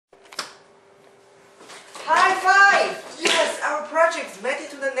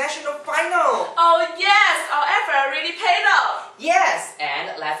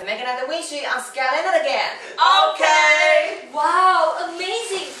Pingxi on Skylander again. Okay! Wow,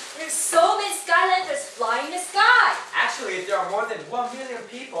 amazing! There's so many Skylanders flying in the sky. Actually, there are more than 1 million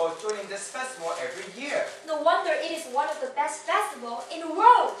people joining this festival every year. No wonder it is one of the best festivals in the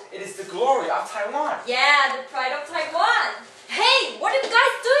world. It is the glory of Taiwan. Yeah, the pride of Taiwan. Hey, what are you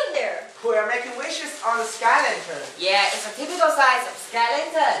guys doing there? We are making wishes on the sky lantern. Yeah, it's a typical size of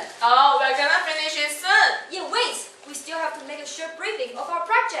Skylander. Oh, we're gonna finish it soon. Yeah, wait. We still have to make a short briefing of our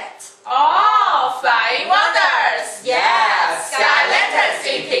project. Oh, flying wonders! Yeah, Sky lanterns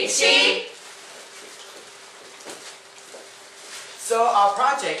in Pingxi. So our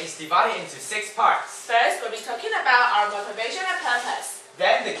project is divided into 6 parts. First, we'll be talking about our motivation and purpose.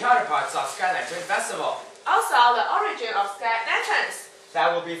 Then the counterparts of Sky Lantern Festival. Also, the origin of sky lanterns.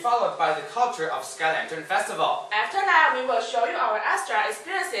 That will be followed by the culture of Sky Lantern Festival. After that, we will show you our extra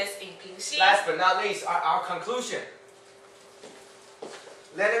experiences in Pingxi. Last but not least, our conclusion.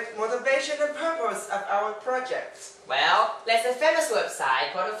 The motivation and purpose of our project. Well, there's a famous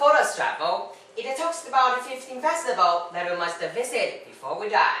website called Photos Travel. It talks about the 15 festival that we must visit before we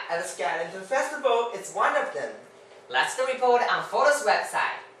die. And the Sky Lantern Festival is one of them. That's the report on Photos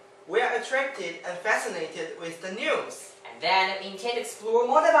website. We are attracted and fascinated with the news. And then we intend to explore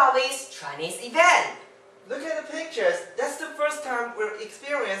more about this Chinese event. Look at the pictures. That's the first time we'll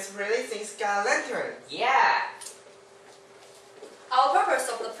experience releasing Sky Lantern. Yeah. Our purpose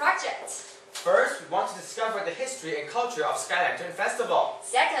of the project. First, we want to discover the history and culture of Sky Lantern Festival.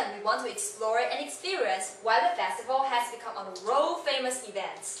 Second, we want to explore and experience why the festival has become a world-famous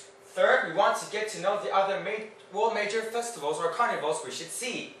event. Third, we want to get to know the other world major festivals or carnivals we should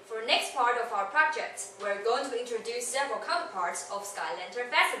see. For the next part of our project, we're going to introduce several counterparts of Sky Lantern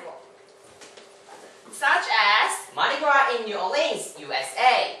Festival. Such as Mardi Gras in New Orleans,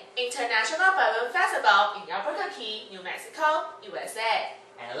 USA. International Balloon Festival in Albuquerque, New Mexico, USA.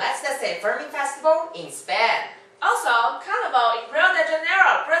 And let's say Fermi Festival in Spain. Also, Carnival in Rio de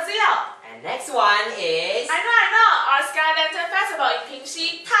Janeiro, Brazil. And next one is... I know, our Sky Lantern Festival in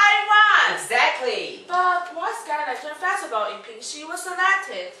Pingxi, Taiwan. Exactly. But why Sky Lantern Festival in Pingxi was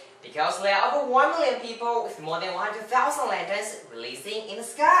selected? Because there are over 1 million people with more than 100,000 lanterns releasing in the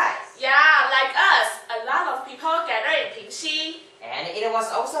sky. Yeah, like us, a lot of people gather in Pingxi. And it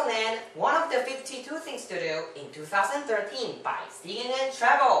was also named one of the 52 things to do in 2013 by CNN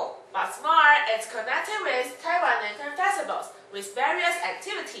Travel. What's more, it's connected with Taiwan Lantern Festivals with various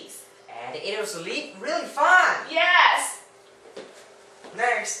activities. And it was really fun. Yes!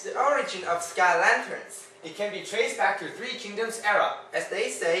 Next, the origin of Sky Lanterns. It can be traced back to Three Kingdoms era. As they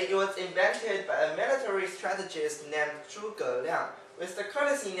say, it was invented by a military strategist named Zhuge Liang with the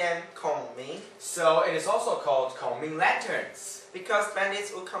courtesy name Kongming. So it is also called Kongming lanterns. Because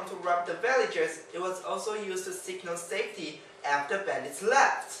bandits would come to rob the villagers, it was also used to signal safety after bandits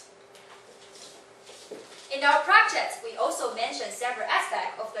left. In our project, we also mentioned several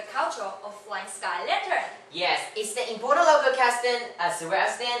aspects of the culture of flying Sky Lantern. Yes, it's the important local custom as well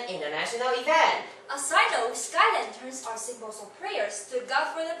as an international event. As I know, Sky Lanterns are symbols of prayers to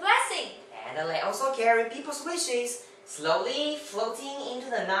God for the blessing. And they also carry people's wishes, slowly floating into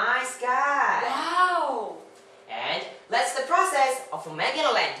the night sky. Wow! And that's the process of making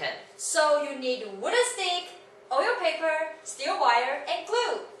a lantern. So you need wooden stick, oil paper, steel wire, and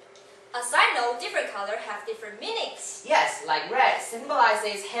glue. As I know, different colors have different meanings. Yes, like red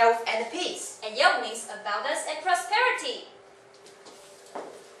symbolizes health and peace. And yellow means abundance and prosperity.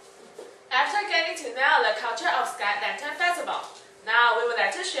 After getting to know the culture of Sky Lantern Festival, now we would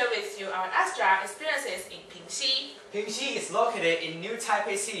like to share with you our extra experiences in Pingxi. Pingxi is located in New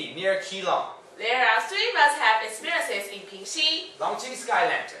Taipei City near Keelung. There are 3 must-have experiences in Pingxi. Longjing Sky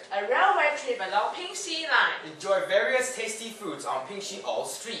Lantern. A railway trip along Pingxi line. Enjoy various tasty foods on Pingxi old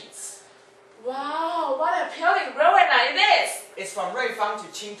streets. Wow, what a appealing railway line it is! It's from Ruifang to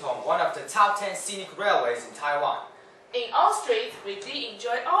Qingtong, one of the top 10 scenic railways in Taiwan. In all streets, we did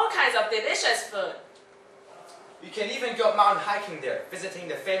enjoy all kinds of delicious food. You can even go mountain hiking there, visiting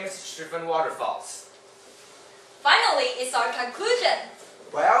the famous Shifen waterfalls. Finally, it's our conclusion.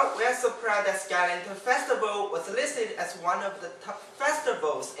 Well, we are so proud that Sky Lantern Festival was listed as one of the top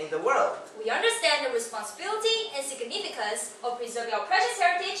festivals in the world. We understand the responsibility and significance of preserving our precious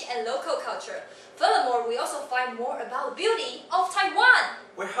heritage and local culture. Furthermore, we also find more about the beauty of Taiwan.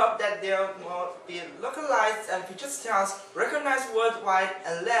 We hope that there will be localized and future styles recognized worldwide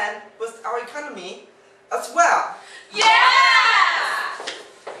and land boost our economy as well. Yeah!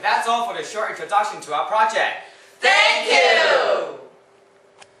 And that's all for the short introduction to our project. Thank you!